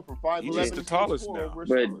 Yeah, he went from 5'11". He's the tallest now.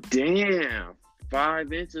 But damn,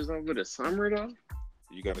 5 inches over the summer though.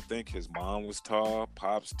 You gotta think his mom was tall,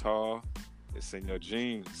 pop's tall. It's in your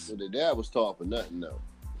genes. So the dad was tall for nothing though.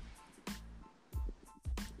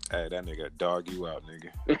 Hey, that nigga dog you out,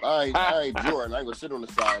 nigga. I ain't Jordan. I ain't gonna sit on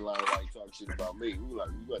the sideline like talking shit about me. We like,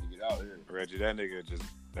 you got to get out here. Reggie, that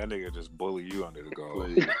nigga just bully you under the goal.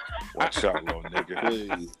 Please. Watch out, little nigga.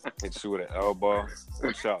 Please. Hit you with an elbow.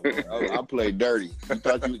 Watch out, little nigga. I played dirty.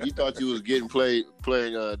 You thought you was getting playing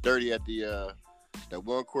dirty at the that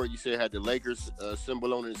one court you said had the Lakers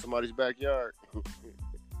symbol on it in somebody's backyard.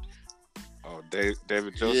 Oh, David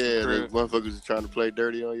Joseph. Yeah, the crib? motherfuckers is trying to play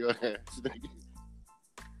dirty on your ass.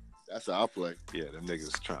 That's how I play. Yeah, them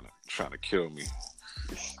niggas trying to kill me.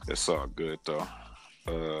 It's all good though.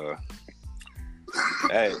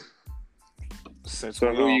 Hey, since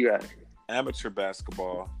So we who on you got? amateur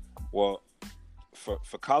basketball, well, for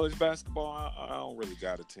college basketball, I don't really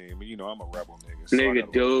got a team. You know, I'm a rebel nigga. So Nigga, I gotta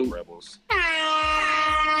root dude. for Rebels.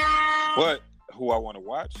 But who I want to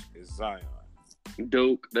watch is Zion.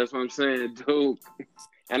 Duke. That's what I'm saying, Duke.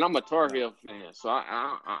 And I'm a Tar Heel fan, so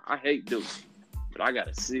I hate Duke. But I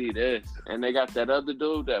gotta see this. And they got that other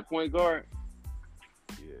dude, that point guard.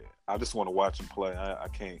 Yeah, I just want to watch him play. I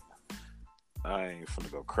can't. I ain't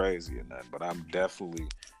finna go crazy or nothing, but I'm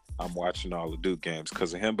watching all the Duke games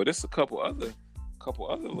because of him. But it's a couple other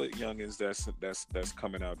lit youngins that's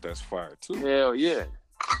coming out that's fire too. Hell yeah.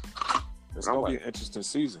 It's gonna be an interesting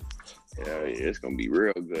season. Yeah, it's gonna be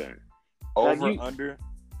real good. Over under.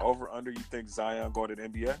 You think Zion going to the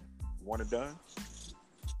NBA? One and done?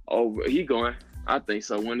 Oh, he going. I think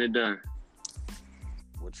so. When they're done.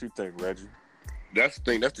 What you think, Reggie? That's the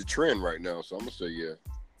thing. That's the trend right now. So I'm gonna say yeah.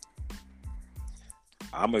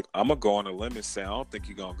 I'm gonna go on a limb and say I don't think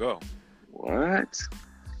he's gonna go. What?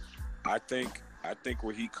 I think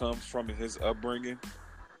where he comes from in his upbringing,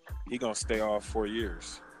 he gonna stay all 4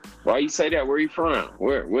 years. Why you say that? Where you from?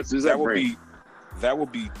 What's his upbringing? That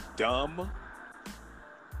would be dumb,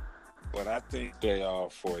 but I think they all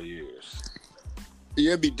 4 years.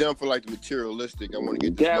 Yeah, it'd be done for like the materialistic. I want to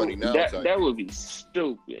get this money now. That would be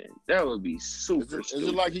stupid. That would be super stupid. Is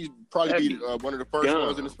it like he's probably be one of the first dumb.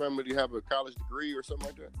 ones in his family to have a college degree or something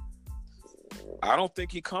like that? I don't think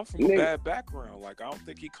he come from a bad background. Like I don't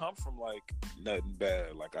think he come from like nothing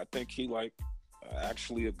bad. Like I think he like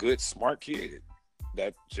actually a good smart kid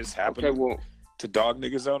that just happened to dog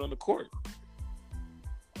niggas out on the court.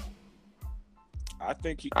 I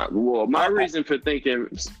think he. My reason for thinking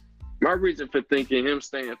him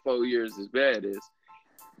staying 4 years is bad is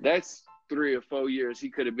that's 3 or 4 years he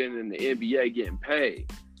could have been in the NBA getting paid.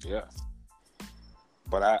 Yeah.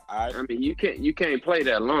 But I mean, you can't play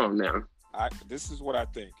that long now. This is what I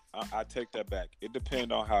think. I take that back. It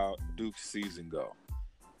depends on how Duke's season go.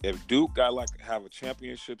 If Duke got like have a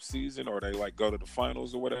championship season or they like go to the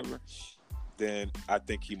finals or whatever, then I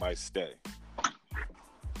think he might stay.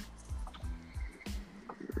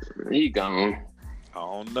 He gone. I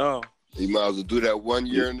don't know. He might as well do that 1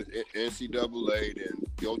 year in the NCAA, then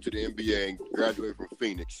go to the NBA and graduate from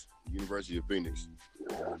Phoenix, University of Phoenix.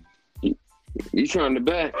 You trying to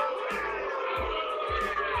bet?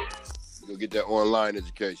 Go get that online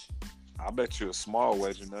education. I bet you a small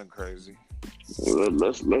wager, nothing crazy.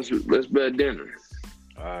 Let's bet dinner.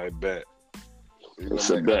 I bet.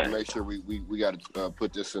 We're gonna make sure we got to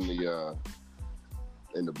put this in the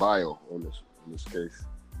bio on this case.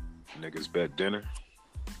 Niggas bet dinner.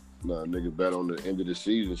 No, niggas bet on the end of the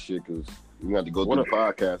season shit because you have to go through the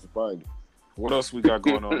podcast to find it. What else we got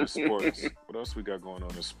going on in sports?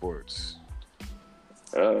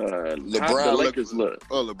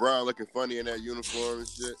 LeBron looking funny in that uniform and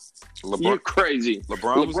shit. You're crazy.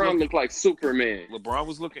 LeBron looked like Superman. LeBron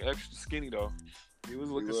was looking extra skinny though. He was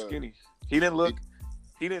looking skinny. He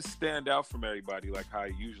didn't stand out from everybody like how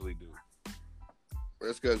he usually do.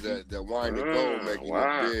 That's because that wine and gold make you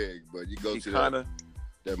look big, but you go to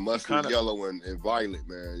that mustard yellow and violet,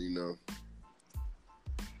 man. You know,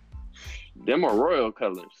 them are royal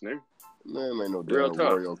colors, nigga. Man, ain't no damn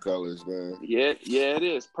royal colors, man. Yeah, it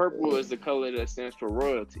is. Purple is the color that stands for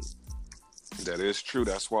royalty. That is true.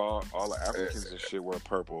 That's why all the Africans and shit wear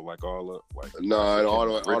purple. Like all the all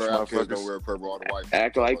the Africans don't wear purple. All the white.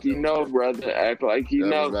 Act like you know, brother. Act like you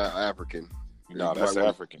know. That's not African. No, that's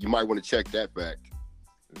African. You might want to check that back.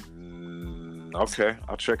 Okay,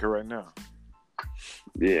 I'll check it right now.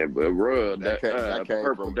 Yeah, but royal that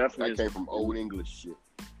came from is Old English shit.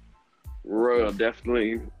 Royal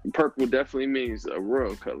definitely, purple definitely means a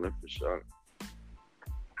royal color for sure.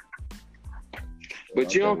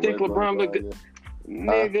 But you don't think LeBron look good?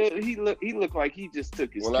 Nigga, he looked like he just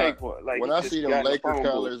took his cake. Like when I see them Lakers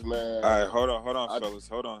colors, man. All right, hold on, fellas.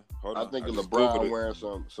 Hold on. I think of LeBron wearing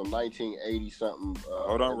some 1980 something.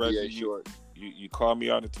 Hold on, Reggie. Short. You called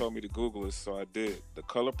me out and told me to Google it, so I did. The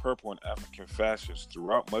color purple in African fashions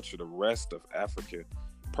throughout much of the rest of Africa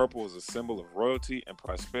Purple is a symbol of royalty and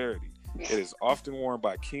prosperity. It is often worn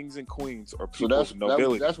by kings and queens or So people of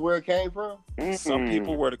nobility. that's where it came from. Some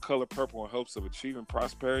people wear the color purple in hopes of achieving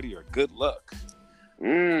prosperity or good luck.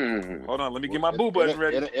 Hold on, let me get my boo button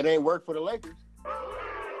ready. It ain't work for the Lakers.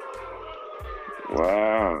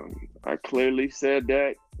 Wow. I clearly said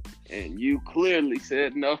that, and you clearly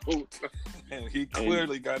said no. And he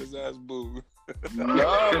clearly got his ass booed. No,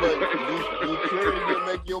 but you clearly didn't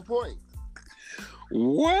make your point.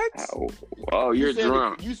 What? Oh, you're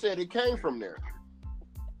drunk. You said it came from there.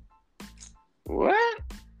 What?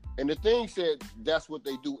 And the thing said that's what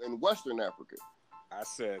they do in Western Africa. I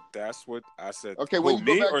said that's what I said. Okay, when you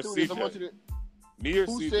go me back or through this, I CJ? want you to. Me or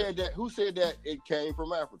Who CJ? said that? Who said that it came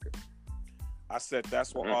from Africa? I said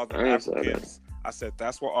that's what all the I ain't said that. Africans. I said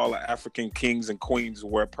that's what all the African kings and queens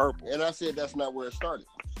wear purple. And I said that's not where it started.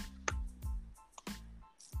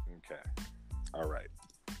 Okay, all right.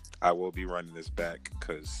 I will be running this back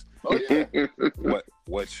because Oh yeah.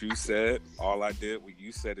 what you said. All I did,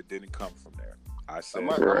 you said it didn't come from there. I I said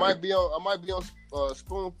might be on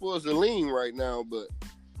spoonfuls of lean right now, but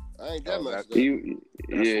I ain't that much. Though. You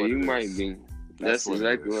what it might is. be. That's That's what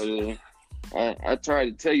it exactly is. what it is. I tried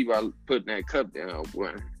to tell you about putting that cup down,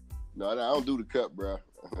 boy. No, I don't do the cup, bro.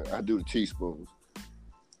 I do the teaspoons.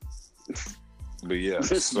 but yeah.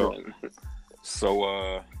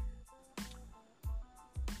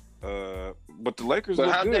 But the Lakers But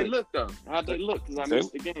look how'd good. they look though? How'd they look? Because I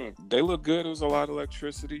missed the game. They look good. It was a lot of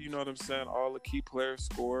electricity. You know what I'm saying? All the key players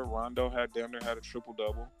scored. Rondo damn near had a triple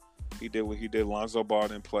double. He did what he did. Lonzo Ball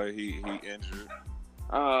didn't play. He injured.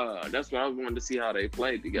 That's what I wanted to see how they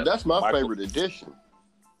played together. That's my Michael- favorite addition.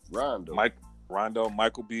 Rondo.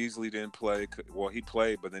 Michael Beasley didn't play. Well, he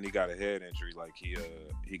played, but then he got a head injury. Like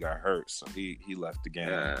he got hurt, so he left the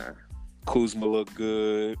game. Kuzma looked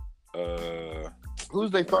good.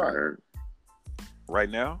 Who's they fired? Right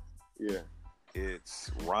now, Yeah. it's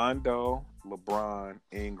Rondo, LeBron,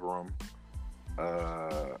 Ingram.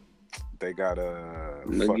 They got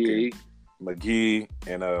McGee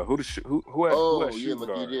and who had Oh yeah, shooting McGee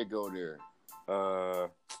guard? did go there.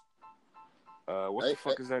 What the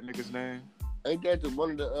fuck is that nigga's name? Ain't that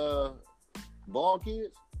one of the ball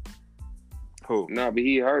kids? Who? No, but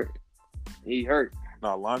he hurt. He hurt.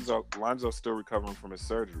 No, Lonzo's still recovering from his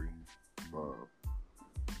surgery.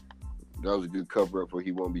 That was a good cover up for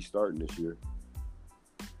he won't be starting this year.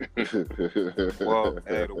 Well,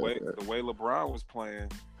 hey, the way LeBron was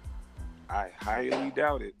playing, I highly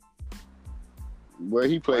doubt it. Well,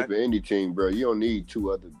 he played for any team, bro. You don't need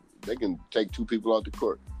two other. They can take two people off the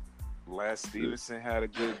court. Last Stevenson had a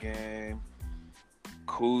good game.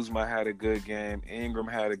 Kuzma had a good game. Ingram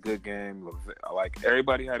had a good game. Like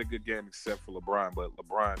everybody had a good game except for LeBron, but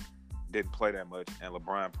LeBron didn't play that much, and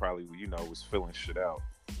LeBron probably was filling shit out.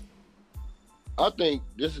 I think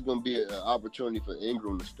this is going to be an opportunity for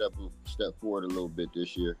Ingram to step forward a little bit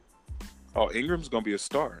this year. Oh, Ingram's gonna be a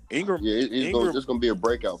star. Ingram, Yeah, it's going to be a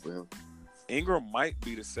breakout for him. Ingram might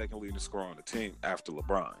be the second leading scorer on the team after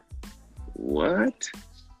LeBron. What?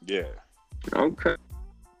 Yeah. Okay.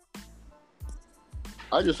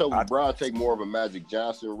 I just hope LeBron take more of a Magic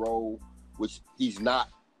Johnson role, which he's not.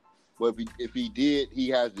 But if he did, he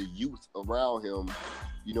has the youth around him,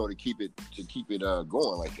 to keep it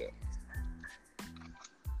going like that.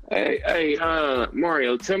 Hey,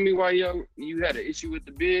 Mario, tell me why you had an issue with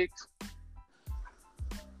the bigs.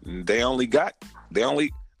 They only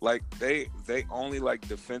like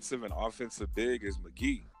defensive and offensive big is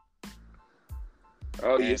McGee.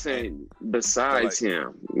 Oh, you're saying besides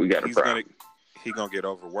him, we got a problem. He's gonna get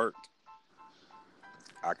overworked.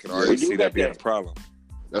 I can already see that being a problem.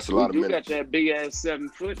 That's a lot of minutes. You got that big ass 7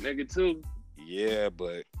 foot nigga too. Yeah,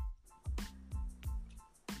 but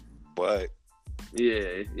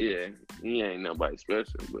yeah, he ain't nobody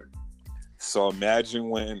special. But so imagine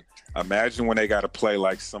when they got to play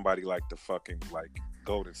like somebody like the fucking like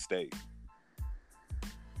Golden State,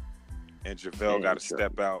 and JaVale got to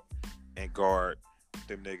step out and guard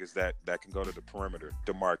them niggas that can go to the perimeter.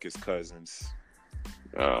 DeMarcus Cousins.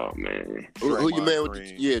 Oh man, who you man with?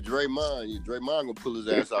 Green. Draymond. Yeah, Draymond gonna pull his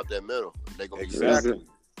ass out that middle. They gonna Exactly.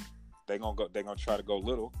 They gonna try to go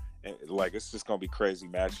little, and like it's just gonna be crazy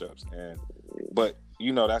matchups. But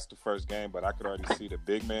that's the first game. But I could already see the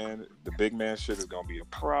big man shit is gonna be a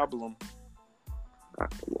problem.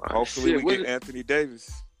 Hopefully we get Anthony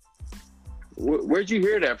Davis. Where'd you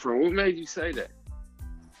hear that from? What made you say that?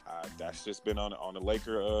 That's just been on the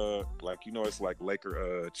Laker, it's like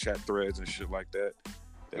Laker chat threads and shit like that.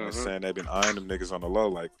 They've been saying they've been eyeing them niggas on the low.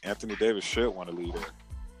 Like Anthony Davis should want to lead there.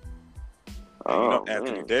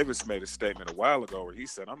 Anthony Davis made a statement a while ago where he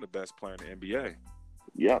said, "I'm the best player in the NBA."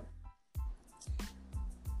 Yep.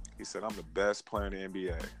 He said, I'm the best player in the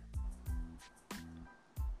NBA.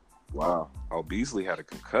 Wow. Oh, Beasley had a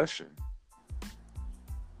concussion.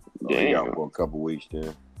 Oh, he out for a couple weeks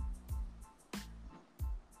then.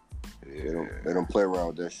 Yeah. They don't play around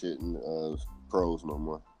with that shit in pros no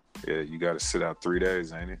more. Yeah, you got to sit out 3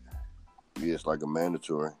 days, ain't it? Yeah, it's like a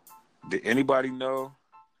mandatory. Did anybody know?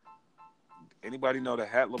 The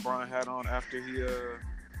hat LeBron had on after he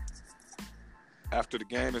after the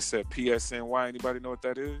game? It said PSNY. Anybody know what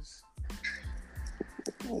that is?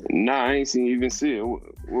 Nah, I ain't even see it. What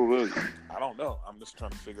was it? I don't know. I'm just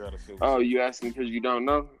trying to figure out if it was. Oh, you asking because you don't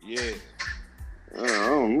know? Yeah. I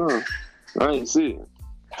don't know. I ain't see it.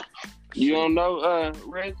 You don't know,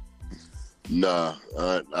 Reg? Nah,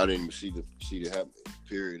 I didn't even see the happen.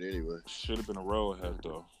 Period. Anyway, Should have been a road hat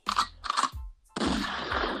though.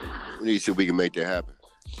 we need to see if we can make that happen.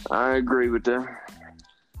 I agree with that.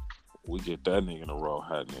 We get that nigga in a road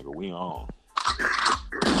hat, nigga. We on.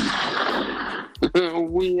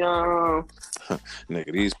 We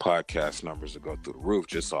Nigga, these podcast numbers will go through the roof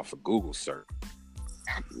just off of Google search.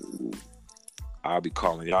 I'll be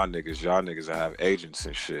calling y'all niggas. Y'all niggas that have agents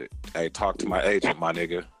and shit. Hey, talk to my agent, my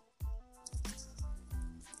nigga.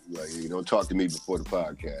 Like, you don't talk to me before the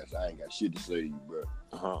podcast. I ain't got shit to say to you, bro.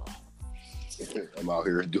 Uh-huh. I'm out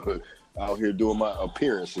here doing my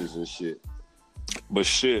appearances and shit. But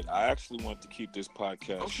shit, I actually want to keep this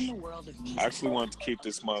podcast. Open the world of music. I actually want to keep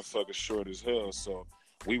this motherfucker short as hell, so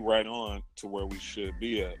we right on to where we should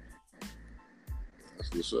be at.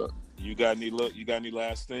 That's what's up. You got any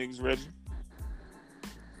last things, Reggie?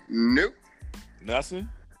 Nope. Nothing?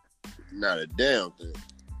 Not a damn thing.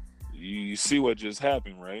 You see what just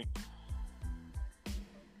happened, right?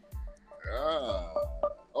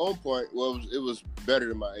 On point. Well, it was better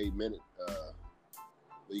than my 8-minute. What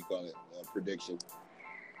do you call it? Prediction.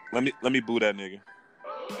 Let me boo that nigga.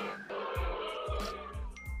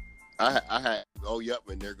 I had. Oh, yep,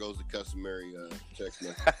 and there goes the customary text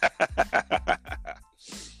message.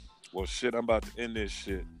 Well, shit, I'm about to end this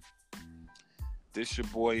shit. This your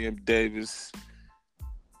boy M. Davis,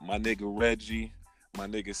 my nigga Reggie, my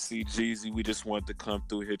nigga C. Jeezy. We just wanted to come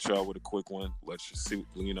through, hit y'all with a quick one. Let's just see,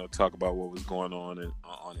 talk about what was going on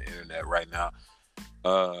on the internet right now.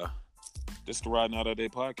 This is the Riding Out All Day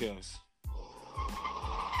podcast.